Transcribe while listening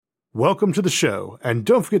Welcome to the show, and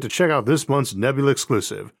don't forget to check out this month's Nebula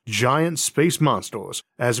exclusive, Giant Space Monsters,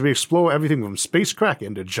 as we explore everything from space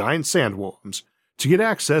kraken to giant sandworms. To get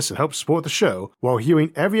access and help support the show while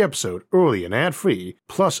hearing every episode early and ad-free,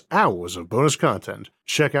 plus hours of bonus content,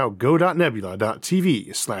 check out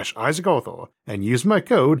go.nebula.tv/IsaacArthur and use my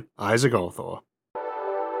code IsaacArthur.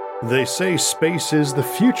 They say space is the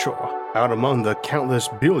future, out among the countless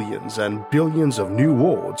billions and billions of new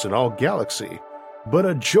worlds in our galaxy. But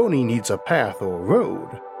a journey needs a path or road,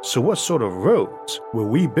 so what sort of roads will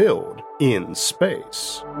we build in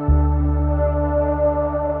space?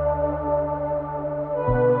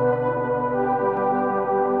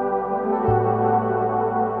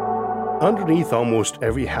 Underneath almost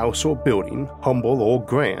every house or building, humble or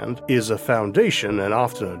grand, is a foundation and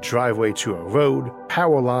often a driveway to a road,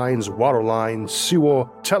 power lines, water lines, sewer,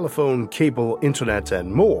 telephone, cable, internet,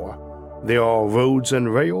 and more. There are roads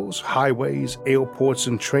and rails, highways, airports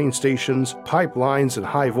and train stations, pipelines and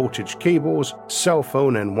high-voltage cables, cell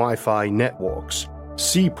phone and Wi-Fi networks,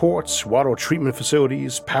 seaports, water treatment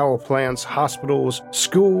facilities, power plants, hospitals,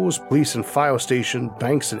 schools, police and fire station,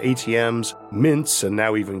 banks and ATMs, mints and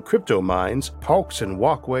now even crypto mines, parks and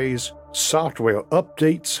walkways, software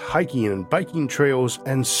updates, hiking and biking trails,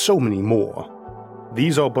 and so many more.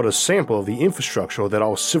 These are but a sample of the infrastructure that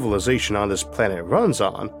our civilization on this planet runs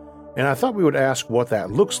on, and I thought we would ask what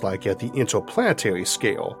that looks like at the interplanetary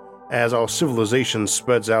scale, as our civilization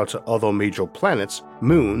spreads out to other major planets,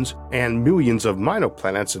 moons, and millions of minor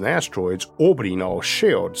planets and asteroids orbiting our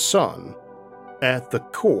shared sun. At the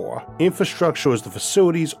core, infrastructure is the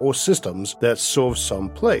facilities or systems that serve some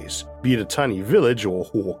place, be it a tiny village or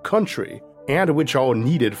whole country, and which are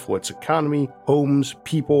needed for its economy, homes,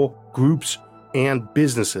 people, groups, and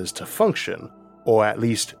businesses to function, or at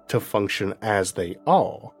least to function as they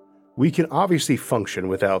are. We can obviously function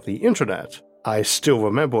without the internet. I still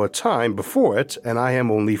remember a time before it, and I am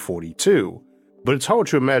only 42. But it's hard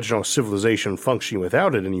to imagine our civilization functioning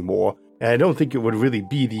without it anymore, and I don't think it would really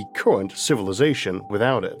be the current civilization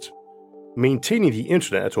without it. Maintaining the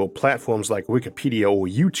internet or platforms like Wikipedia or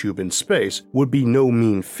YouTube in space would be no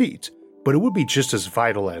mean feat, but it would be just as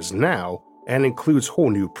vital as now, and includes whole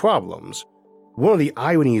new problems. One of the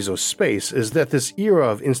ironies of space is that this era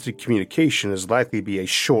of instant communication is likely to be a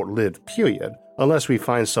short-lived period, unless we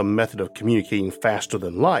find some method of communicating faster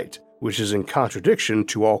than light, which is in contradiction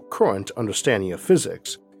to our current understanding of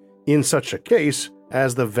physics. In such a case,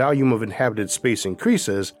 as the volume of inhabited space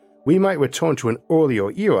increases, we might return to an earlier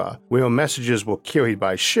era where messages were carried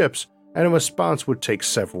by ships and a response would take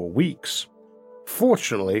several weeks.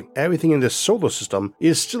 Fortunately, everything in this solar system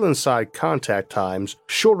is still inside contact times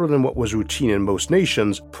shorter than what was routine in most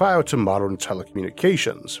nations prior to modern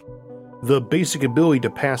telecommunications. The basic ability to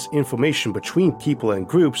pass information between people and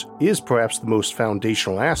groups is perhaps the most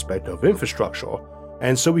foundational aspect of infrastructure,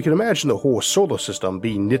 and so we can imagine the whole solar system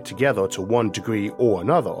being knit together to one degree or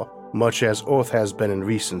another, much as Earth has been in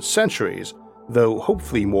recent centuries, though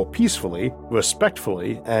hopefully more peacefully,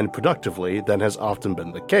 respectfully, and productively than has often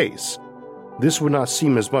been the case. This would not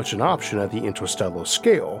seem as much an option at the interstellar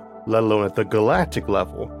scale, let alone at the galactic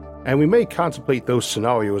level, and we may contemplate those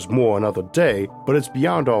scenarios more another day, but it's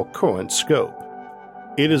beyond our current scope.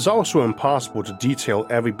 It is also impossible to detail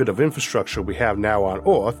every bit of infrastructure we have now on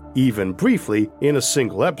Earth, even briefly, in a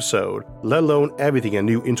single episode, let alone everything a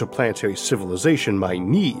new interplanetary civilization might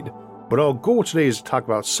need, but our goal today is to talk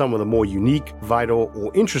about some of the more unique, vital,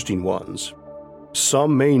 or interesting ones.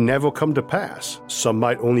 Some may never come to pass, some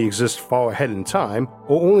might only exist far ahead in time,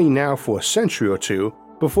 or only now for a century or two,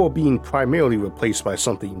 before being primarily replaced by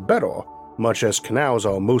something better, much as canals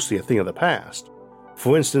are mostly a thing of the past.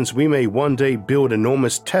 For instance, we may one day build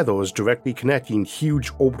enormous tethers directly connecting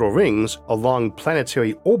huge orbital rings along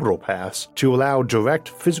planetary orbital paths to allow direct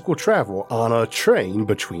physical travel on a train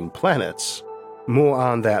between planets. More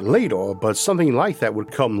on that later, but something like that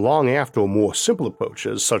would come long after more simple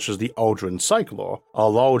approaches such as the Aldrin Cycler, a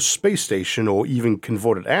large space station or even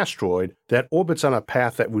converted asteroid that orbits on a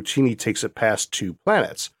path that routinely takes it past two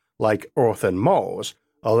planets, like Earth and Mars,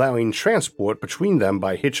 allowing transport between them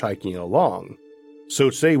by hitchhiking along. So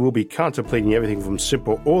today we'll be contemplating everything from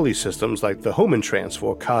simple early systems like the Hohmann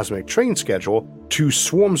transfer cosmic train schedule to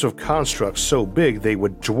swarms of constructs so big they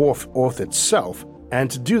would dwarf Earth itself. And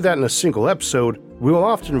to do that in a single episode, we will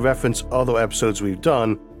often reference other episodes we've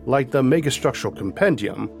done, like the Megastructural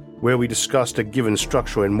Compendium, where we discussed a given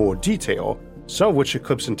structure in more detail, some of which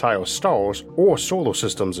eclipse entire stars or solar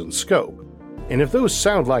systems in scope. And if those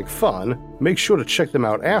sound like fun, make sure to check them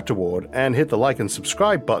out afterward and hit the like and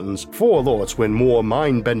subscribe buttons for alerts when more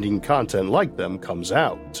mind-bending content like them comes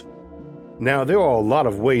out. Now, there are a lot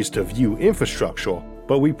of ways to view infrastructure,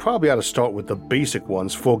 but we probably ought to start with the basic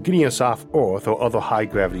ones for getting us off Earth or other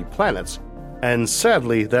high-gravity planets, and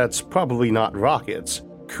sadly that's probably not rockets,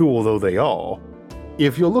 cool though they are.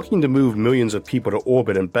 If you're looking to move millions of people to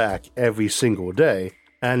orbit and back every single day,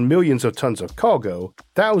 and millions of tons of cargo,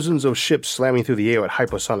 thousands of ships slamming through the air at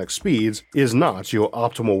hypersonic speeds is not your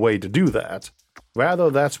optimal way to do that. Rather,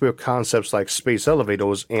 that's where concepts like space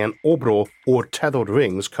elevators and orbital or tethered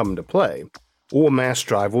rings come into play, or mass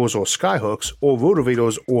drivers or skyhooks or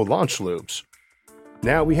rotovators or launch loops.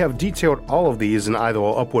 Now, we have detailed all of these in either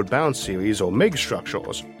our Upward Bound series or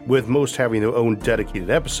megastructures, with most having their own dedicated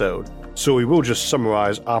episode, so we will just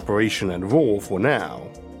summarize operation and role for now.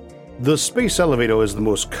 The space elevator is the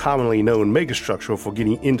most commonly known megastructure for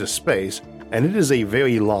getting into space, and it is a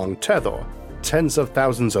very long tether, tens of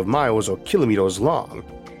thousands of miles or kilometers long,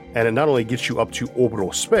 and it not only gets you up to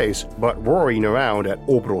orbital space, but roaring around at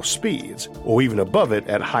orbital speeds, or even above it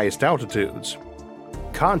at highest altitudes.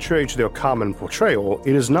 Contrary to their common portrayal,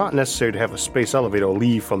 it is not necessary to have a space elevator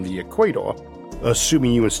leave from the equator,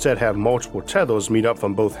 assuming you instead have multiple tethers meet up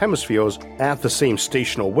from both hemispheres at the same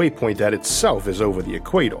stational waypoint that itself is over the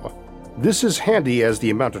equator. This is handy as the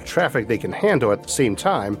amount of traffic they can handle at the same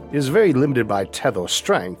time is very limited by tether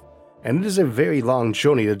strength, and it is a very long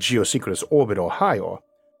journey to geosynchronous orbit or higher.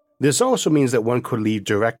 This also means that one could leave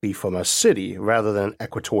directly from a city rather than an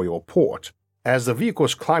equatorial port. As the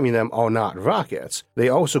vehicles climbing them are not rockets, they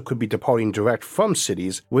also could be departing direct from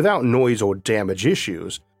cities without noise or damage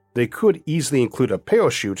issues. They could easily include a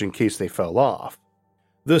parachute in case they fell off.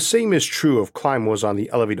 The same is true of climbers on the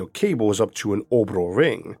elevator cables up to an orbital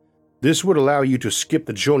ring. This would allow you to skip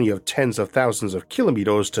the journey of tens of thousands of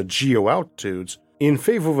kilometers to geo altitudes in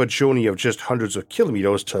favor of a journey of just hundreds of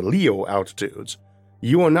kilometers to LEO altitudes.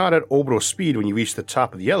 You are not at orbital speed when you reach the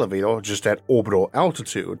top of the elevator, just at orbital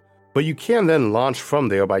altitude, but you can then launch from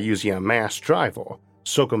there by using a mass driver,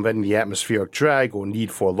 circumventing the atmospheric drag or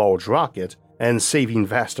need for a large rocket, and saving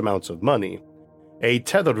vast amounts of money. A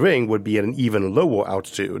tethered ring would be at an even lower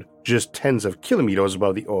altitude, just tens of kilometers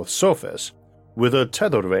above the Earth's surface. With a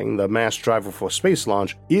tethered ring, the mass driver for space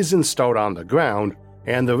launch is installed on the ground,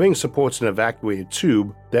 and the ring supports an evacuated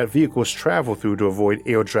tube that vehicles travel through to avoid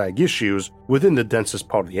air drag issues within the densest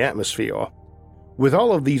part of the atmosphere. With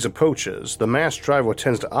all of these approaches, the mass driver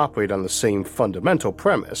tends to operate on the same fundamental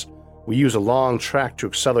premise. We use a long track to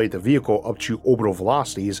accelerate the vehicle up to orbital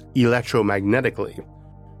velocities electromagnetically.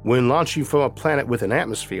 When launching from a planet with an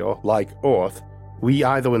atmosphere, like Earth, we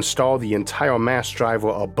either install the entire mass driver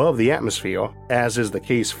above the atmosphere, as is the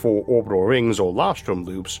case for orbital rings or lobstrom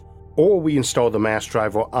loops, or we install the mass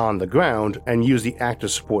driver on the ground and use the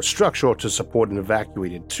active support structure to support an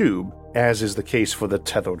evacuated tube, as is the case for the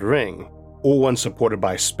tethered ring, or one supported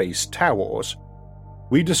by space towers.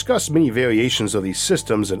 We discussed many variations of these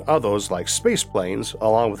systems and others like spaceplanes,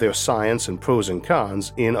 along with their science and pros and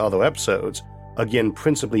cons, in other episodes, again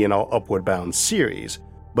principally in our Upward Bound series,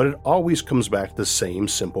 but it always comes back to the same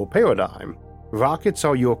simple paradigm. Rockets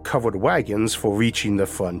are your covered wagons for reaching the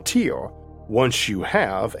frontier. Once you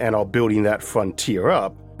have and are building that frontier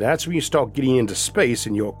up, that's when you start getting into space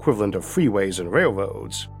in your equivalent of freeways and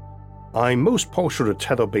railroads. I'm most partial to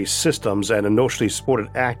tether-based systems and inertially supported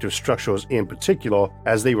active structures in particular,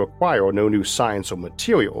 as they require no new science or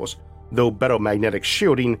materials, though better magnetic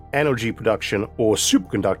shielding, energy production, or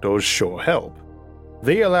superconductors sure help.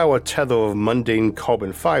 They allow a tether of mundane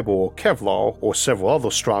carbon fiber or Kevlar or several other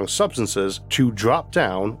strong substances to drop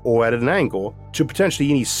down or at an angle to potentially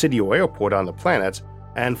any city or airport on the planet,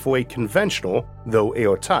 and for a conventional, though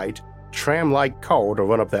airtight, tram-like car to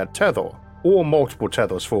run up that tether, or multiple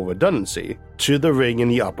tethers for redundancy, to the ring in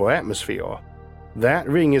the upper atmosphere. That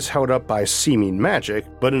ring is held up by seeming magic,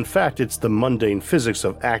 but in fact it's the mundane physics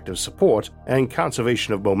of active support and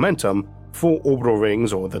conservation of momentum for orbital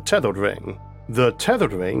rings or the tethered ring. The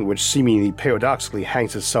tethered ring, which seemingly paradoxically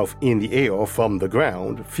hangs itself in the air from the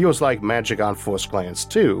ground, feels like magic on first glance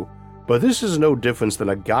too, but this is no different than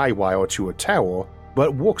a guy wire to a tower,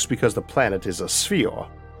 but works because the planet is a sphere.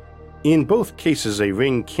 In both cases, a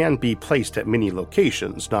ring can be placed at many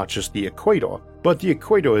locations, not just the equator, but the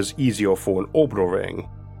equator is easier for an orbital ring.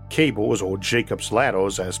 Cables, or Jacob's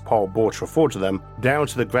ladders as Paul Birch referred to them, down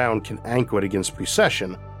to the ground can anchor it against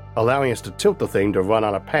precession, allowing us to tilt the thing to run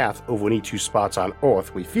on a path over any two spots on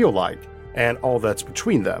Earth we feel like, and all that's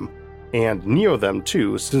between them, and near them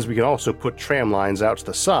too, since we can also put tram lines out to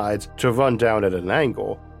the sides to run down at an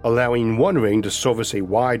angle, allowing one ring to service a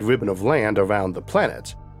wide ribbon of land around the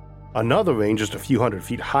planet. Another ring just a few hundred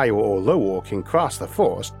feet higher or lower can cross the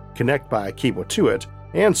first, connect by a cable to it,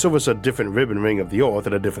 and service a different ribbon ring of the Earth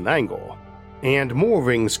at a different angle. And more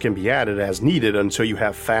rings can be added as needed until you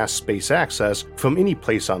have fast space access from any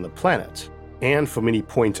place on the planet, and from any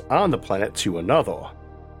point on the planet to another.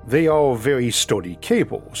 They are very sturdy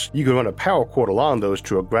cables. You can run a power cord along those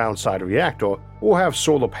to a ground-side reactor, or have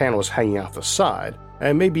solar panels hanging out the side,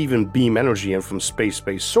 and maybe even beam energy in from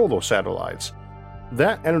space-based solar satellites.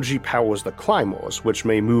 That energy powers the climbers, which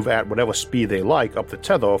may move at whatever speed they like up the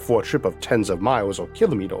tether for a trip of tens of miles or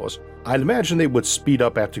kilometers. I'd imagine they would speed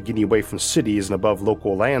up after getting away from cities and above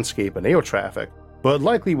local landscape and air traffic, but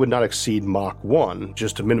likely would not exceed Mach 1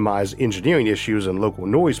 just to minimize engineering issues and local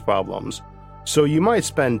noise problems, so you might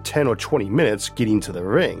spend 10 or 20 minutes getting to the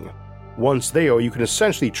ring. Once there, you can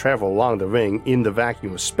essentially travel along the ring in the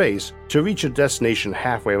vacuum of space to reach a destination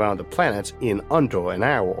halfway around the planet in under an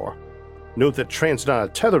hour. Note that transit on a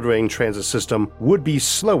tethered ring transit system would be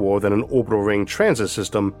slower than an orbital ring transit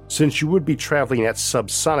system, since you would be traveling at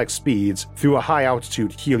subsonic speeds through a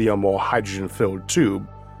high-altitude helium or hydrogen-filled tube.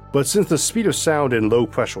 But since the speed of sound in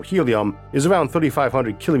low-pressure helium is around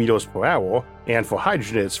 3,500 km per hour, and for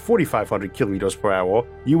hydrogen it's 4,500 km per hour,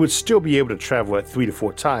 you would still be able to travel at 3 to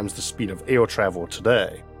 4 times the speed of air travel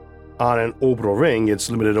today. On an orbital ring, it's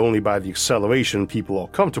limited only by the acceleration people are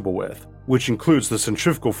comfortable with, which includes the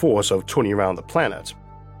centrifugal force of turning around the planet.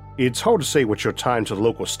 It's hard to say what your time to the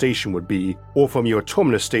local station would be, or from your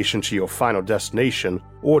terminus station to your final destination,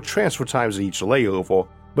 or transfer times at each layover,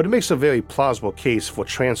 but it makes a very plausible case for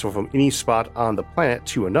transfer from any spot on the planet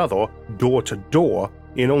to another, door to door,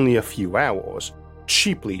 in only a few hours.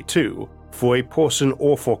 Cheaply, too, for a person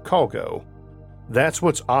or for cargo. That's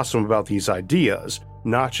what's awesome about these ideas,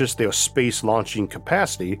 not just their space launching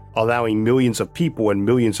capacity, allowing millions of people and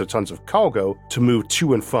millions of tons of cargo to move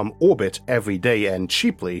to and from orbit every day and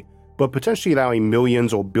cheaply, but potentially allowing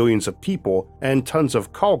millions or billions of people and tons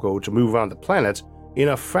of cargo to move around the planet in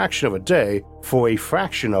a fraction of a day for a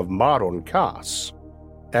fraction of modern costs.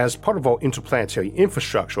 As part of our interplanetary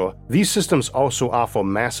infrastructure, these systems also offer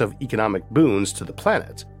massive economic boons to the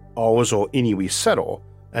planet, ours or any we settle,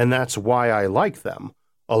 and that's why I like them.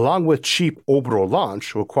 Along with cheap orbital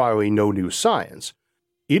launch requiring no new science,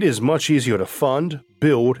 it is much easier to fund,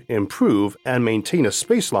 build, improve, and maintain a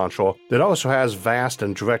space launcher that also has vast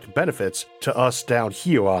and direct benefits to us down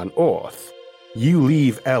here on Earth. You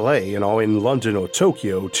leave LA and are in London or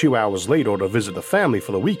Tokyo 2 hours later to visit the family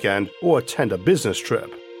for the weekend or attend a business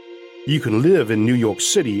trip. You can live in New York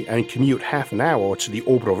City and commute half an hour to the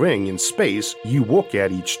orbital ring in space you work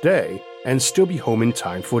at each day and still be home in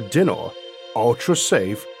time for dinner. Ultra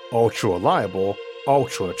safe, ultra reliable,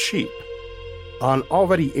 ultra cheap. On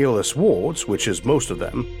already airless worlds, which is most of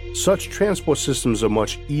them, such transport systems are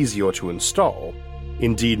much easier to install.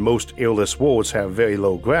 Indeed, most airless worlds have very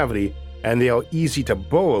low gravity, and they are easy to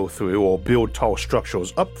burrow through or build tall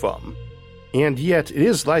structures up from. And yet, it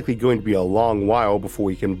is likely going to be a long while before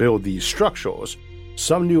we can build these structures.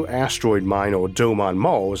 Some new asteroid mine or dome on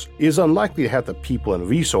Mars is unlikely to have the people and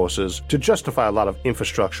resources to justify a lot of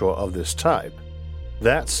infrastructure of this type.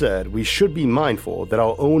 That said, we should be mindful that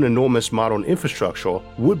our own enormous modern infrastructure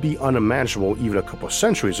would be unimaginable even a couple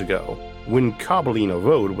centuries ago, when cobbling a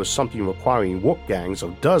road was something requiring work gangs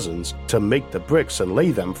of dozens to make the bricks and lay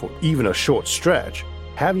them for even a short stretch.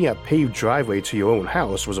 Having a paved driveway to your own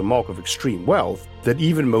house was a mark of extreme wealth that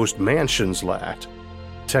even most mansions lacked.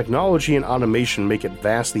 Technology and automation make it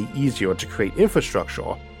vastly easier to create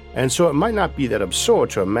infrastructure, and so it might not be that absurd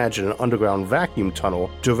to imagine an underground vacuum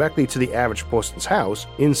tunnel directly to the average person's house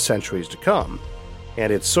in centuries to come.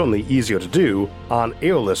 And it's certainly easier to do on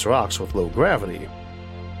airless rocks with low gravity.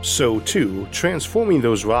 So too, transforming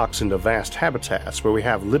those rocks into vast habitats where we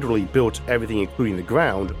have literally built everything including the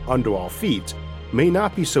ground under our feet may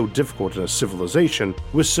not be so difficult in a civilization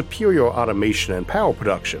with superior automation and power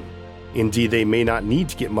production. Indeed, they may not need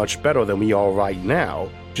to get much better than we are right now,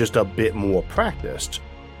 just a bit more practiced.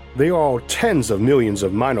 There are tens of millions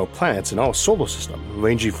of minor planets in our solar system,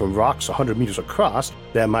 ranging from rocks 100 meters across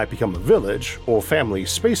that might become a village or family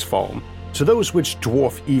space farm, to those which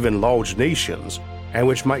dwarf even large nations, and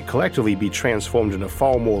which might collectively be transformed into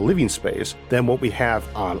far more living space than what we have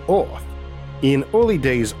on Earth. In early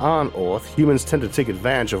days on Earth, humans tend to take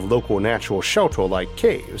advantage of local natural shelter like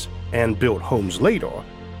caves, and built homes later,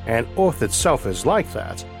 and Earth itself is like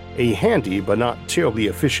that, a handy but not terribly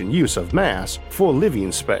efficient use of mass for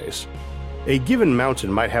living space. A given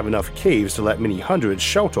mountain might have enough caves to let many hundreds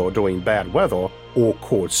shelter during bad weather or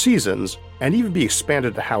cold seasons, and even be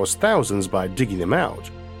expanded to house thousands by digging them out.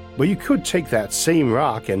 But you could take that same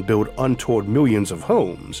rock and build untold millions of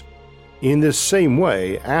homes. In this same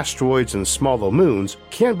way, asteroids and smaller moons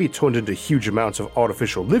can be turned into huge amounts of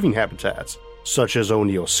artificial living habitats, such as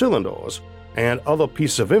O'Neill cylinders, and other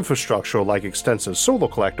pieces of infrastructure like extensive solar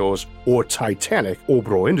collectors or titanic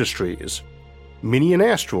orbital industries. Many an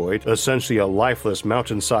asteroid, essentially a lifeless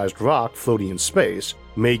mountain-sized rock floating in space,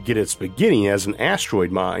 may get its beginning as an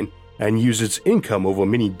asteroid mine and use its income over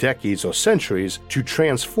many decades or centuries to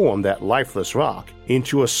transform that lifeless rock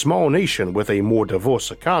into a small nation with a more diverse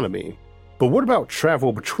economy. But what about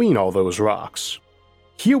travel between all those rocks?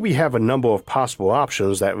 Here we have a number of possible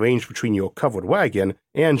options that range between your covered wagon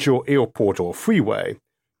and your airport or freeway.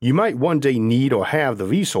 You might one day need or have the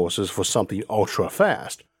resources for something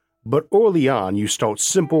ultra-fast, but early on you start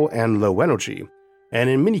simple and low energy, and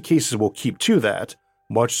in many cases will keep to that,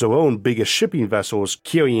 much as their own biggest shipping vessels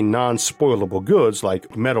carrying non-spoilable goods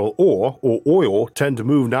like metal ore or oil tend to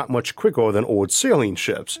move not much quicker than old sailing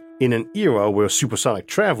ships in an era where supersonic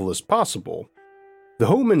travel is possible. The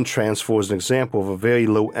Hohmann transfer is an example of a very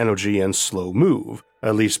low energy and slow move,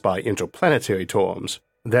 at least by interplanetary terms,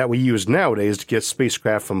 that we use nowadays to get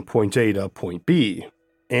spacecraft from point A to point B.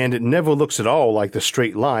 And it never looks at all like the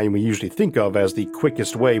straight line we usually think of as the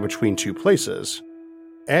quickest way between two places.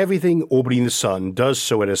 Everything orbiting the sun does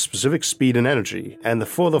so at a specific speed and energy, and the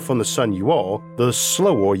further from the sun you are, the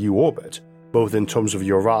slower you orbit, both in terms of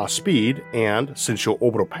your raw speed and, since your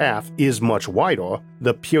orbital path is much wider,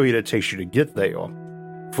 the period it takes you to get there.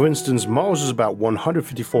 For instance, Mars is about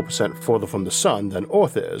 154% further from the sun than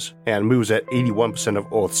Earth is, and moves at 81% of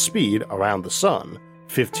Earth's speed around the sun,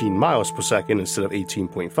 15 miles per second instead of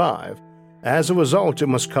 18.5. As a result, it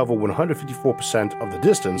must cover 154% of the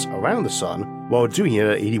distance around the sun while doing it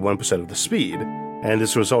at 81% of the speed, and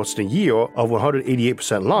this results in a year of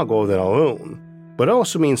 188% longer than our own. But it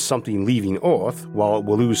also means something leaving Earth, while it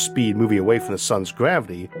will lose speed moving away from the sun's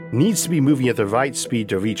gravity, needs to be moving at the right speed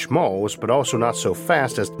to reach Mars, but also not so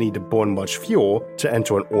fast as to need to burn much fuel to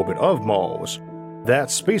enter an orbit of Mars.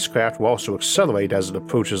 That spacecraft will also accelerate as it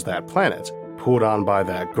approaches that planet, pulled on by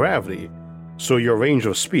that gravity, so your range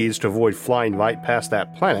of speeds to avoid flying right past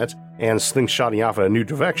that planet and slingshotting off in a new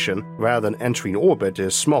direction rather than entering orbit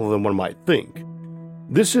is smaller than one might think.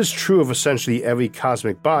 This is true of essentially every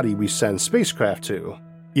cosmic body we send spacecraft to.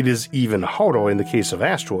 It is even harder in the case of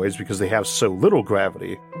asteroids because they have so little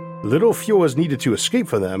gravity. Little fuel is needed to escape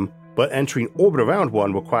from them, but entering orbit around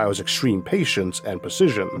one requires extreme patience and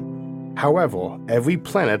precision. However, every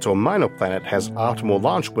planet or minor planet has optimal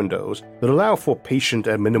launch windows that allow for patient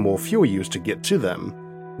and minimal fuel use to get to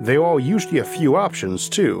them. There are usually a few options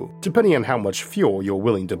too, depending on how much fuel you're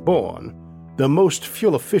willing to burn. The most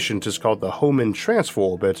fuel efficient is called the Hohmann transfer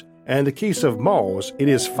orbit, and in the case of Mars, it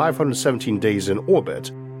is 517 days in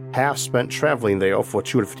orbit, half spent traveling there for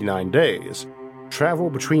 259 days. Travel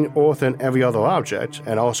between Earth and every other object,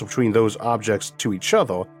 and also between those objects to each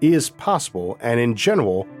other, is possible, and in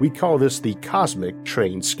general, we call this the cosmic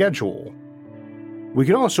train schedule. We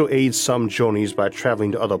can also aid some journeys by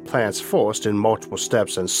traveling to other planets first in multiple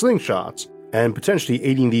steps and slingshots, and potentially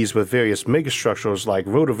aiding these with various megastructures like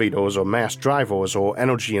rotavators or mass drivers or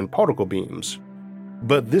energy and particle beams.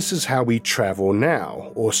 But this is how we travel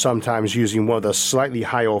now, or sometimes using one of the slightly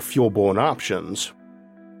higher fuel burn options.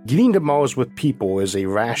 Getting to Mars with people is a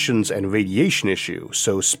rations and radiation issue,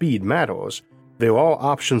 so speed matters. There are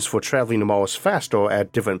options for traveling to Mars faster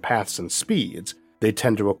at different paths and speeds. They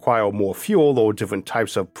tend to require more fuel or different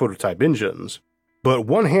types of prototype engines. But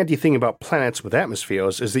one handy thing about planets with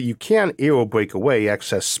atmospheres is that you can aerobrake away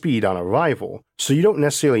excess speed on arrival, so you don't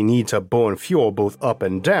necessarily need to burn fuel both up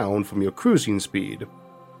and down from your cruising speed.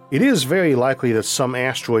 It is very likely that some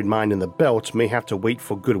asteroid mine in the belt may have to wait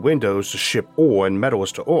for good windows to ship ore and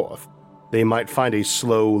metals to Earth. They might find a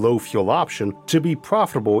slow, low-fuel option to be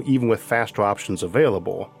profitable even with faster options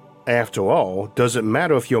available. After all, does it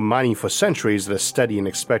matter if you're mining for centuries at a steady and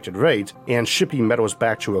expected rate and shipping metals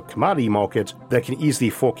back to a commodity market that can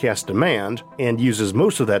easily forecast demand and uses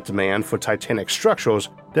most of that demand for titanic structures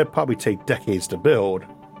that probably take decades to build?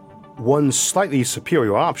 One slightly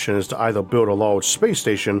superior option is to either build a large space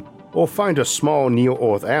station or find a small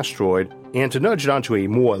near-Earth asteroid and to nudge it onto a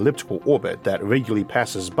more elliptical orbit that regularly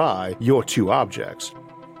passes by your two objects.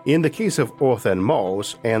 In the case of Earth and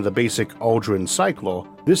Mars and the basic Aldrin cycler,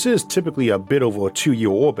 this is typically a bit over a 2-year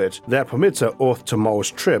orbit that permits an Earth to Mars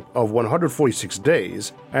trip of 146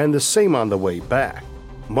 days and the same on the way back.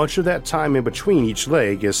 Much of that time in between each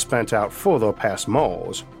leg is spent out further past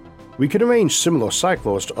Mars. We can arrange similar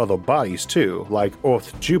cyclers to other bodies too, like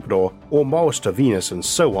Earth to Jupiter or Mars to Venus and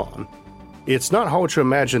so on. It's not hard to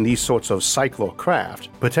imagine these sorts of cycler craft,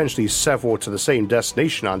 potentially several to the same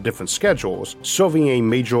destination on different schedules, serving a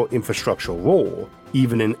major infrastructural role,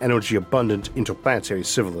 even in energy-abundant interplanetary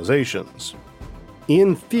civilizations.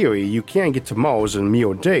 In theory, you can get to Mars in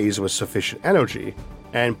mere days with sufficient energy,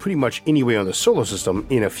 and pretty much anywhere in the solar system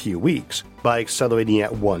in a few weeks by accelerating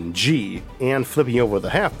at 1g and flipping over the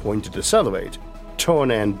half point to decelerate,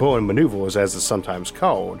 turn and burn maneuvers as it's sometimes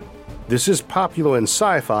called. This is popular in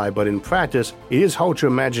sci-fi, but in practice, it is hard to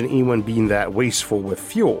imagine anyone being that wasteful with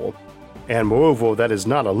fuel. And moreover, that is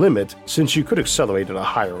not a limit since you could accelerate at a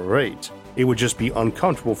higher rate. It would just be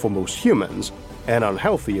uncomfortable for most humans, and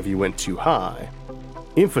unhealthy if you went too high.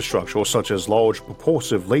 Infrastructure such as large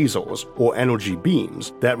propulsive lasers or energy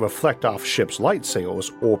beams that reflect off ships' light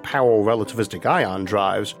sails or power relativistic ion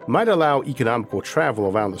drives might allow economical travel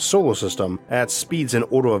around the solar system at speeds an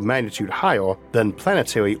order of magnitude higher than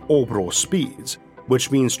planetary orbital speeds,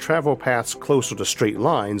 which means travel paths closer to straight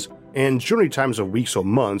lines and journey times of weeks or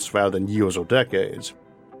months rather than years or decades.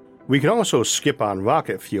 We can also skip on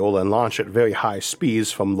rocket fuel and launch at very high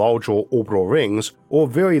speeds from larger orbital rings or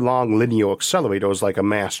very long linear accelerators like a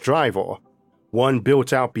mass driver. One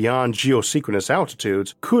built out beyond geosynchronous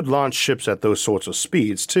altitudes could launch ships at those sorts of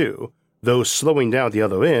speeds too, though slowing down at the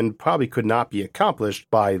other end probably could not be accomplished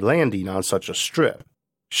by landing on such a strip.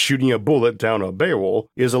 Shooting a bullet down a barrel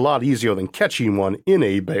is a lot easier than catching one in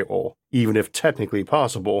a barrel, even if technically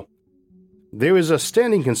possible. There is a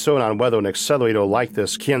standing concern on whether an accelerator like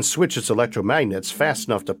this can switch its electromagnets fast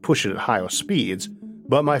enough to push it at higher speeds,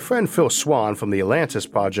 but my friend Phil Swan from the Atlantis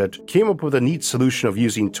project came up with a neat solution of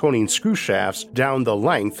using turning screw shafts down the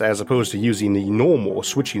length as opposed to using the normal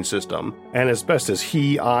switching system, and as best as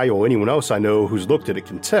he, I, or anyone else I know who's looked at it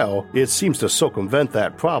can tell, it seems to circumvent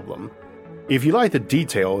that problem. If you like the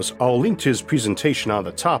details, I'll link to his presentation on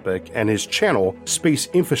the topic, and his channel, Space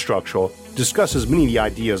Infrastructure, discusses many of the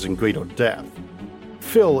ideas in greater depth.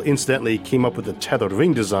 Phil incidentally came up with the tethered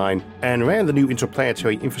ring design and ran the new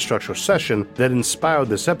Interplanetary Infrastructure session that inspired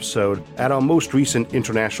this episode at our most recent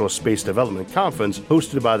International Space Development Conference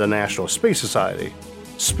hosted by the National Space Society.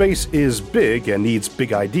 Space is big and needs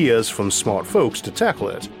big ideas from smart folks to tackle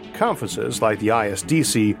it. Conferences like the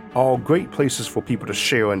ISDC are great places for people to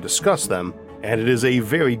share and discuss them, and it is a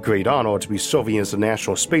very great honor to be serving as the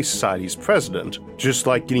National Space Society's president, just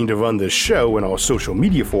like getting to run this show in our social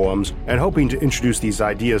media forums and hoping to introduce these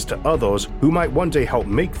ideas to others who might one day help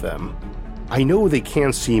make them. I know they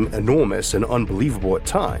can seem enormous and unbelievable at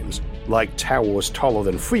times, like towers taller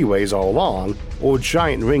than freeways all along, or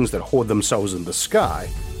giant rings that hoard themselves in the sky,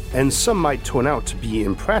 and some might turn out to be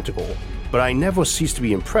impractical, but I never cease to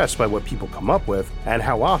be impressed by what people come up with and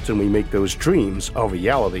how often we make those dreams a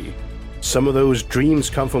reality. Some of those dreams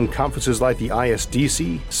come from conferences like the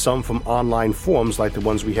ISDC, some from online forums like the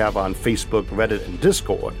ones we have on Facebook, Reddit, and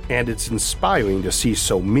Discord, and it's inspiring to see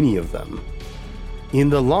so many of them. In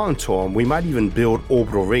the long term, we might even build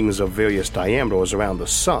orbital rings of various diameters around the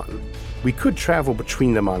Sun. We could travel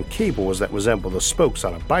between them on cables that resemble the spokes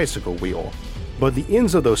on a bicycle wheel, but the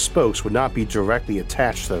ends of those spokes would not be directly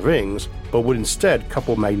attached to the rings, but would instead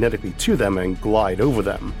couple magnetically to them and glide over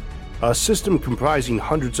them. A system comprising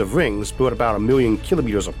hundreds of rings built about 1 million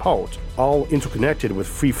kilometers apart, all interconnected with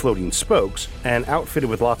free-floating spokes, and outfitted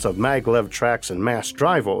with lots of maglev tracks and mass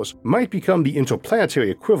drivers, might become the interplanetary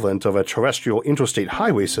equivalent of a terrestrial interstate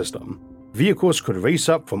highway system. Vehicles could race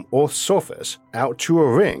up from Earth's surface, out to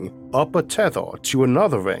a ring, up a tether to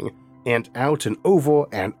another ring, and out and over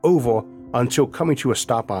until coming to a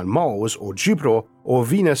stop on Mars or Jupiter or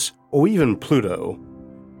Venus or even Pluto.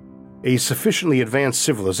 A sufficiently advanced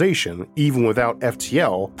civilization, even without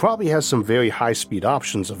FTL, probably has some very high-speed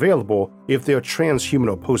options available if they're transhuman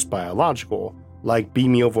or post-biological, like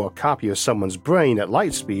beaming over a copy of someone's brain at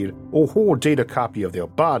light speed or whole data copy of their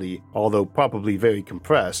body, although probably very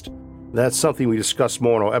compressed. That's something we discussed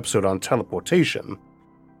more in our episode on teleportation.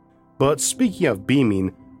 But speaking of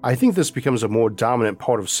beaming, I think this becomes a more dominant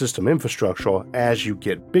part of system infrastructure as you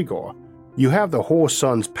get bigger. You have the whole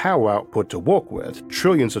sun's power output to work with,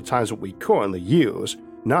 trillions of times what we currently use,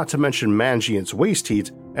 not to mention managing its waste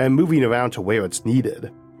heat and moving around to where it's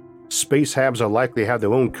needed. Space habs are likely to have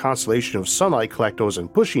their own constellation of sunlight collectors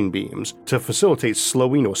and pushing beams to facilitate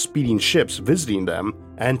slowing or speeding ships visiting them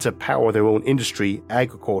and to power their own industry,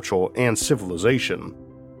 agriculture, and civilization.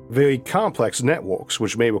 Very complex networks,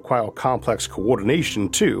 which may require complex coordination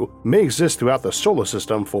too, may exist throughout the solar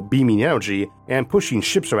system for beaming energy and pushing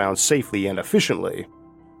ships around safely and efficiently.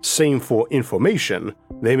 Same for information,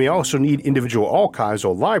 they may also need individual archives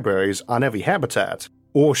or libraries on every habitat,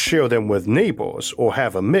 or share them with neighbors, or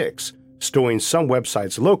have a mix, storing some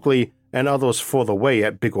websites locally and others further away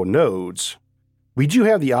at bigger nodes. We do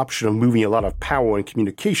have the option of moving a lot of power and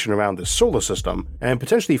communication around this solar system, and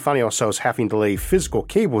potentially finding ourselves having to lay physical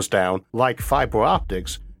cables down, like fiber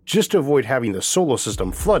optics, just to avoid having the solar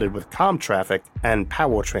system flooded with comm traffic and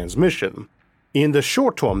power transmission. In the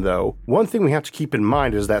short term though, one thing we have to keep in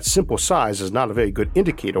mind is that simple size is not a very good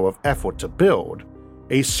indicator of effort to build.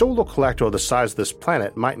 A solar collector the size of this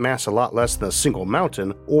planet might mass a lot less than a single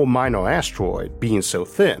mountain or minor asteroid, being so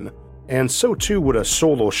thin, and so too would a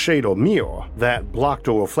solar shade or mirror that blocked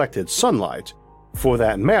or reflected sunlight. For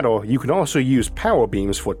that matter, you can also use power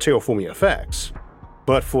beams for terraforming effects.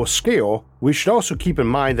 But for scale, we should also keep in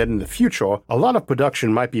mind that in the future, a lot of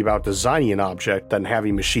production might be about designing an object than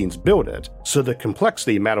having machines build it, so the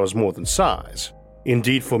complexity matters more than size.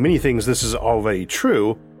 Indeed, for many things this is already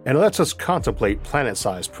true, and it lets us contemplate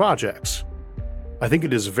planet-sized projects. I think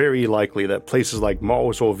it is very likely that places like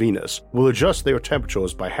Mars or Venus will adjust their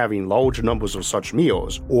temperatures by having large numbers of such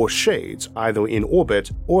mirrors or shades either in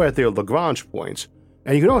orbit or at their Lagrange points,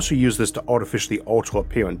 and you can also use this to artificially alter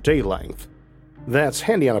apparent day length. That's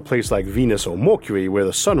handy on a place like Venus or Mercury where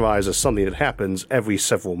the sunrise is something that happens every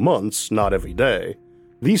several months, not every day.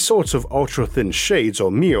 These sorts of ultra-thin shades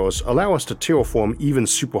or mirrors allow us to terraform even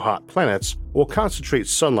super-hot planets or concentrate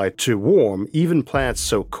sunlight to warm even planets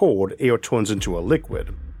so cold air turns into a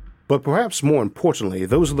liquid. But perhaps more importantly,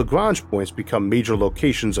 those Lagrange points become major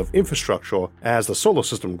locations of infrastructure as the solar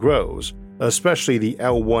system grows, especially the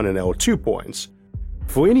L1 and L2 points.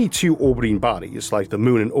 For any two orbiting bodies, like the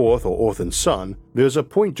Moon and Earth or Earth and Sun, there's a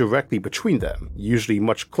point directly between them, usually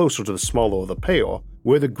much closer to the smaller of the pair,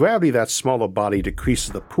 where the gravity of that smaller body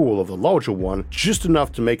decreases the pull of the larger one just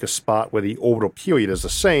enough to make a spot where the orbital period is the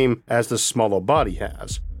same as the smaller body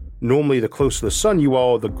has. Normally, the closer to the Sun you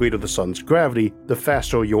are, the greater the Sun's gravity, the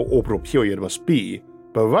faster your orbital period must be.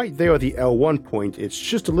 But right there at the L1 point, it's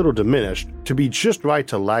just a little diminished to be just right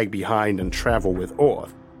to lag behind and travel with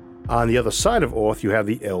Earth. On the other side of Earth, you have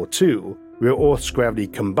the L2, where Earth's gravity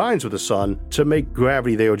combines with the Sun to make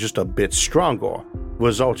gravity there just a bit stronger,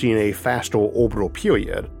 resulting in a faster orbital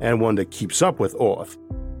period and one that keeps up with Earth.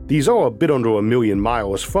 These are a bit under 1 million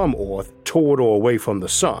miles from Earth toward or away from the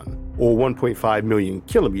Sun, or 1.5 million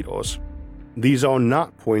kilometers. These are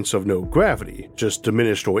not points of no gravity, just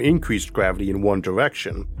diminished or increased gravity in one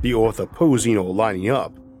direction, the Earth opposing or lining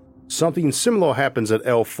up. Something similar happens at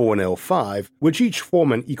L4 and L5, which each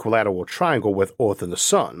form an equilateral triangle with Earth and the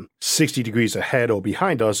Sun, 60 degrees ahead or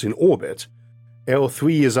behind us in orbit.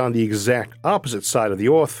 L3 is on the exact opposite side of the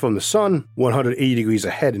Earth from the Sun, 180 degrees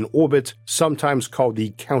ahead in orbit, sometimes called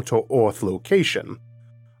the counter-Earth location.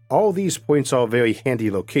 All these points are very handy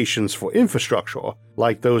locations for infrastructure,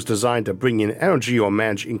 like those designed to bring in energy or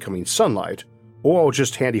manage incoming sunlight, or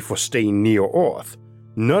just handy for staying near Earth.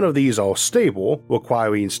 None of these are stable,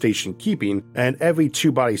 requiring station keeping, and every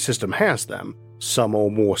two-body system has them. Some are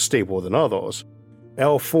more stable than others.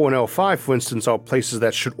 L4 and L5, for instance, are places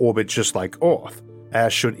that should orbit just like Earth,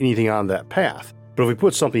 as should anything on that path. But if we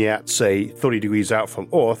put something at, say, 30 degrees out from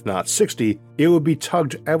Earth, not 60, it would be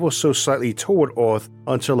tugged ever so slightly toward Earth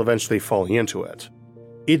until eventually falling into it.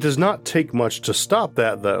 It does not take much to stop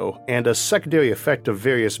that though, and a secondary effect of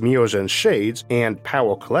various mirrors and shades and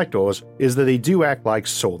power collectors is that they do act like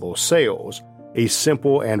solar sails, a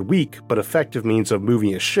simple and weak but effective means of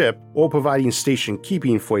moving a ship or providing station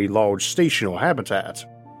keeping for a large station or habitat.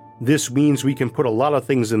 This means we can put a lot of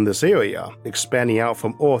things in this area, expanding out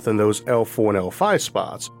from Earth in those L4 and L5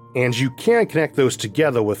 spots, and you can connect those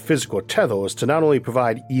together with physical tethers to not only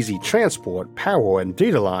provide easy transport, power, and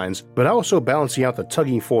data lines, but also balancing out the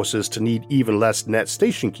tugging forces to need even less net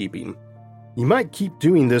station keeping. You might keep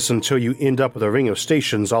doing this until you end up with a ring of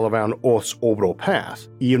stations all around Earth's orbital path,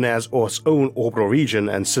 even as Earth's own orbital region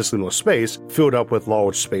and cislunar space filled up with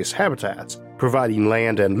large space habitats, providing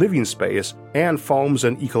land and living space, and farms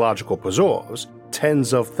and ecological preserves,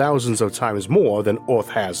 tens of thousands of times more than Earth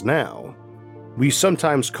has now. We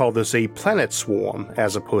sometimes call this a planet swarm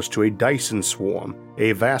as opposed to a Dyson swarm,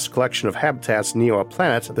 a vast collection of habitats near a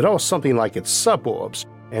planet that are something like its suburbs,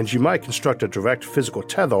 and you might construct a direct physical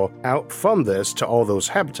tether out from this to all those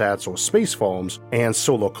habitats or space farms and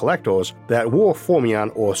solar collectors that were forming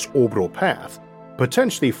on Earth's orbital path,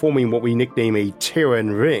 potentially forming what we nickname a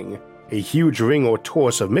Terran ring, a huge ring or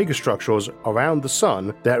torus of megastructures around the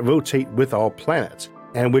Sun that rotate with our planet,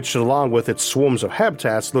 and which along with its swarms of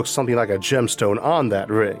habitats looks something like a gemstone on that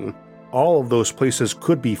ring. All of those places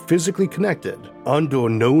could be physically connected, under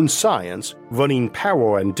known science, running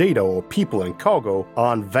power and data or people and cargo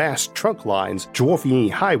on vast trunk lines dwarfing any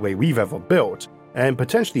highway we've ever built, and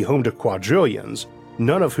potentially home to quadrillions,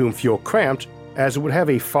 none of whom feel cramped as it would have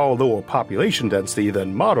a far lower population density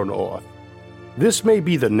than modern Earth. This may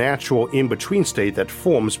be the natural in-between state that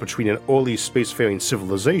forms between an early spacefaring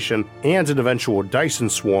civilization and an eventual Dyson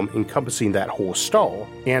swarm encompassing that whole star,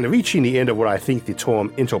 and reaching the end of what I think the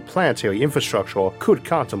term interplanetary infrastructure could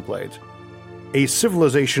contemplate. a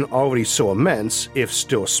civilization already so immense, if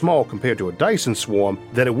still small compared to a Dyson swarm,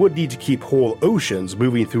 that it would need to keep whole oceans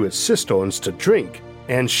moving through its cisterns to drink,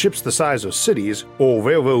 and ships the size of cities, or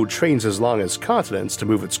railroad trains as long as continents to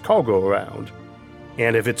move its cargo around.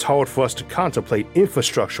 And if it's hard for us to contemplate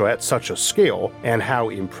infrastructure at such a scale and how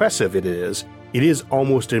impressive it is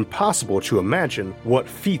almost impossible to imagine what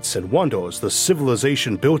feats and wonders the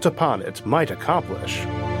civilization built upon it might accomplish.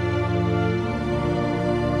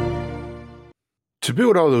 To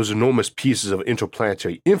build all those enormous pieces of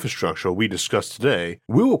interplanetary infrastructure we discussed today,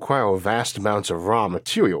 we'll require vast amounts of raw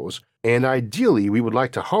materials, and ideally we would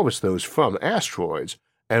like to harvest those from asteroids.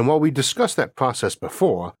 And while we discussed that process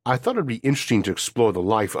before, I thought it'd be interesting to explore the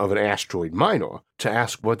life of an asteroid miner, to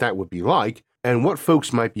ask what that would be like, and what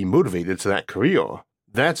folks might be motivated to that career.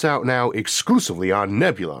 That's out now exclusively on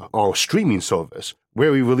Nebula, our streaming service,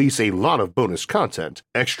 where we release a lot of bonus content,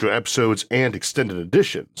 extra episodes, and extended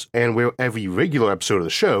editions, and where every regular episode of the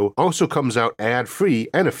show also comes out ad-free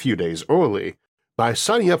and a few days early. By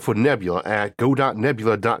signing up for Nebula at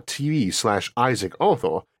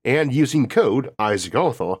go.nebula.tv/IsaacArthur and using code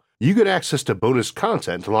IsaacArthur, you get access to bonus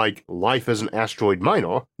content like Life as an Asteroid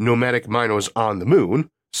Miner, Nomadic Miners on the Moon,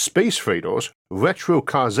 Space Freighters, Retro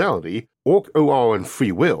Causality, Orc OR and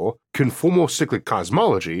Free Will, Conformal Cyclic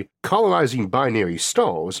Cosmology, Colonizing Binary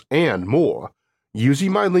Stars, and more.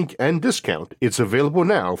 Using my link and discount, it's available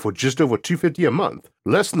now for just over $2.50 a month,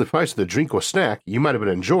 less than the price of the drink or snack you might have been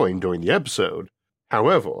enjoying during the episode.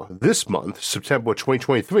 However, this month, September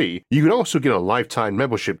 2023, you can also get a lifetime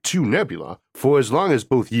membership to Nebula for as long as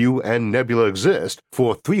both you and Nebula exist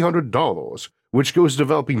for $300, which goes to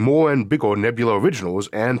developing more and bigger Nebula originals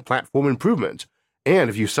and platform improvement. And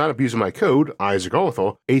if you sign up using my code,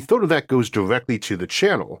 IsaacArthur, a third of that goes directly to the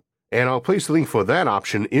channel. And I'll place the link for that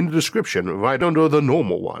option in the description right under the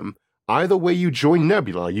normal one. Either way you join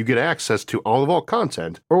Nebula, you get access to all of our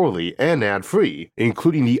content early and ad-free,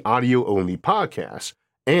 including the audio-only podcasts,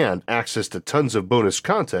 and access to tons of bonus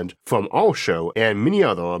content from our show and many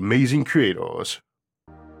other amazing creators.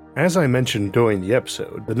 As I mentioned during the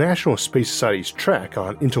episode, the National Space Society's track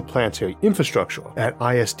on interplanetary infrastructure at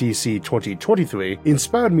ISDC 2023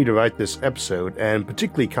 inspired me to write this episode, and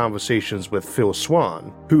particularly conversations with Phil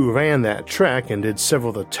Swan, who ran that track and did several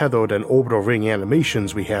of the tethered and orbital ring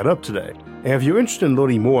animations we had up today. And if you're interested in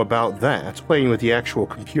learning more about that, playing with the actual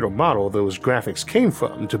computer model those graphics came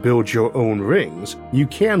from to build your own rings, you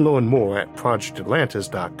can learn more at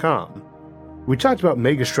projectatlantis.com. We talked about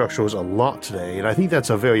megastructures a lot today, and I think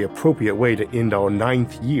that's a very appropriate way to end our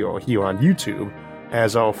 9th year here on YouTube,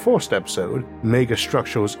 as our first episode,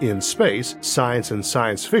 Megastructures in Space, Science and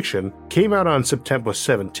Science Fiction, came out on September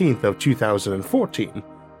 17th of 2014,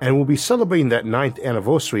 and we'll be celebrating that 9th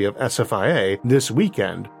anniversary of SFIA this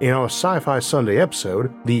weekend in our Sci-Fi Sunday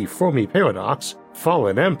episode, The Fermi Paradox,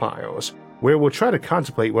 Fallen Empires, where we'll try to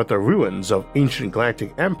contemplate what the ruins of ancient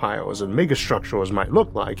galactic empires and megastructures might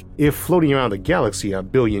look like if floating around the galaxy a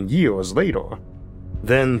billion years later.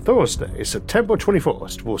 Then Thursday, September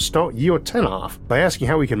 21st, we'll start year 10 off by asking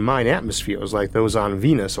how we can mine atmospheres like those on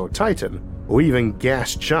Venus or Titan, or even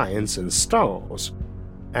gas giants and stars.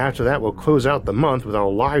 After that, we'll close out the month with our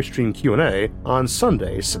live stream Q&A on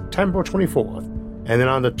Sunday, September 24th, and then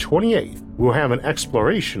on the 28th, we'll have an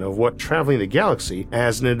exploration of what traveling the galaxy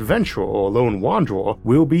as an adventurer or lone wanderer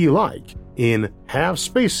will be like in Have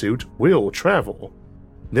Spacesuit, Will Travel.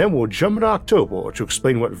 Then we'll jump into October to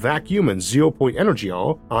explain what vacuum and zero-point energy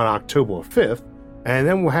are on October 5th, and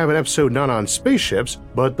then we'll have an episode not on spaceships,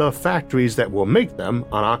 but the factories that will make them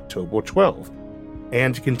on October 12th.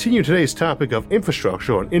 And to continue today's topic of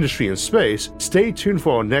infrastructure and industry in space, stay tuned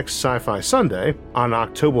for our next Sci-Fi Sunday on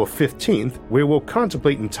October 15th, where we'll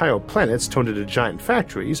contemplate entire planets turned into giant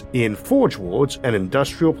factories in Forge Worlds and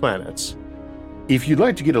Industrial Planets. If you'd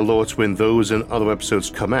like to get alerts when those and other episodes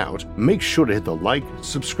come out, make sure to hit the like,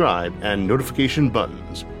 subscribe, and notification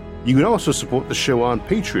buttons. You can also support the show on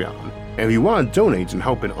Patreon, and if you want to donate and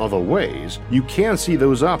help in other ways, you can see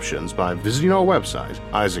those options by visiting our website,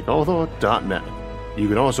 isaacarthur.net. You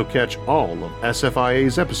can also catch all of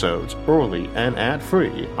SFIA's episodes early and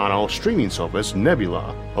ad-free on our streaming service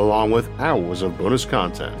Nebula, along with hours of bonus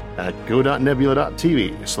content at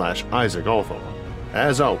go.nebula.tv/IsaacArthur.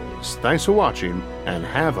 As always, thanks for watching and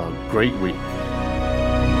have a great week.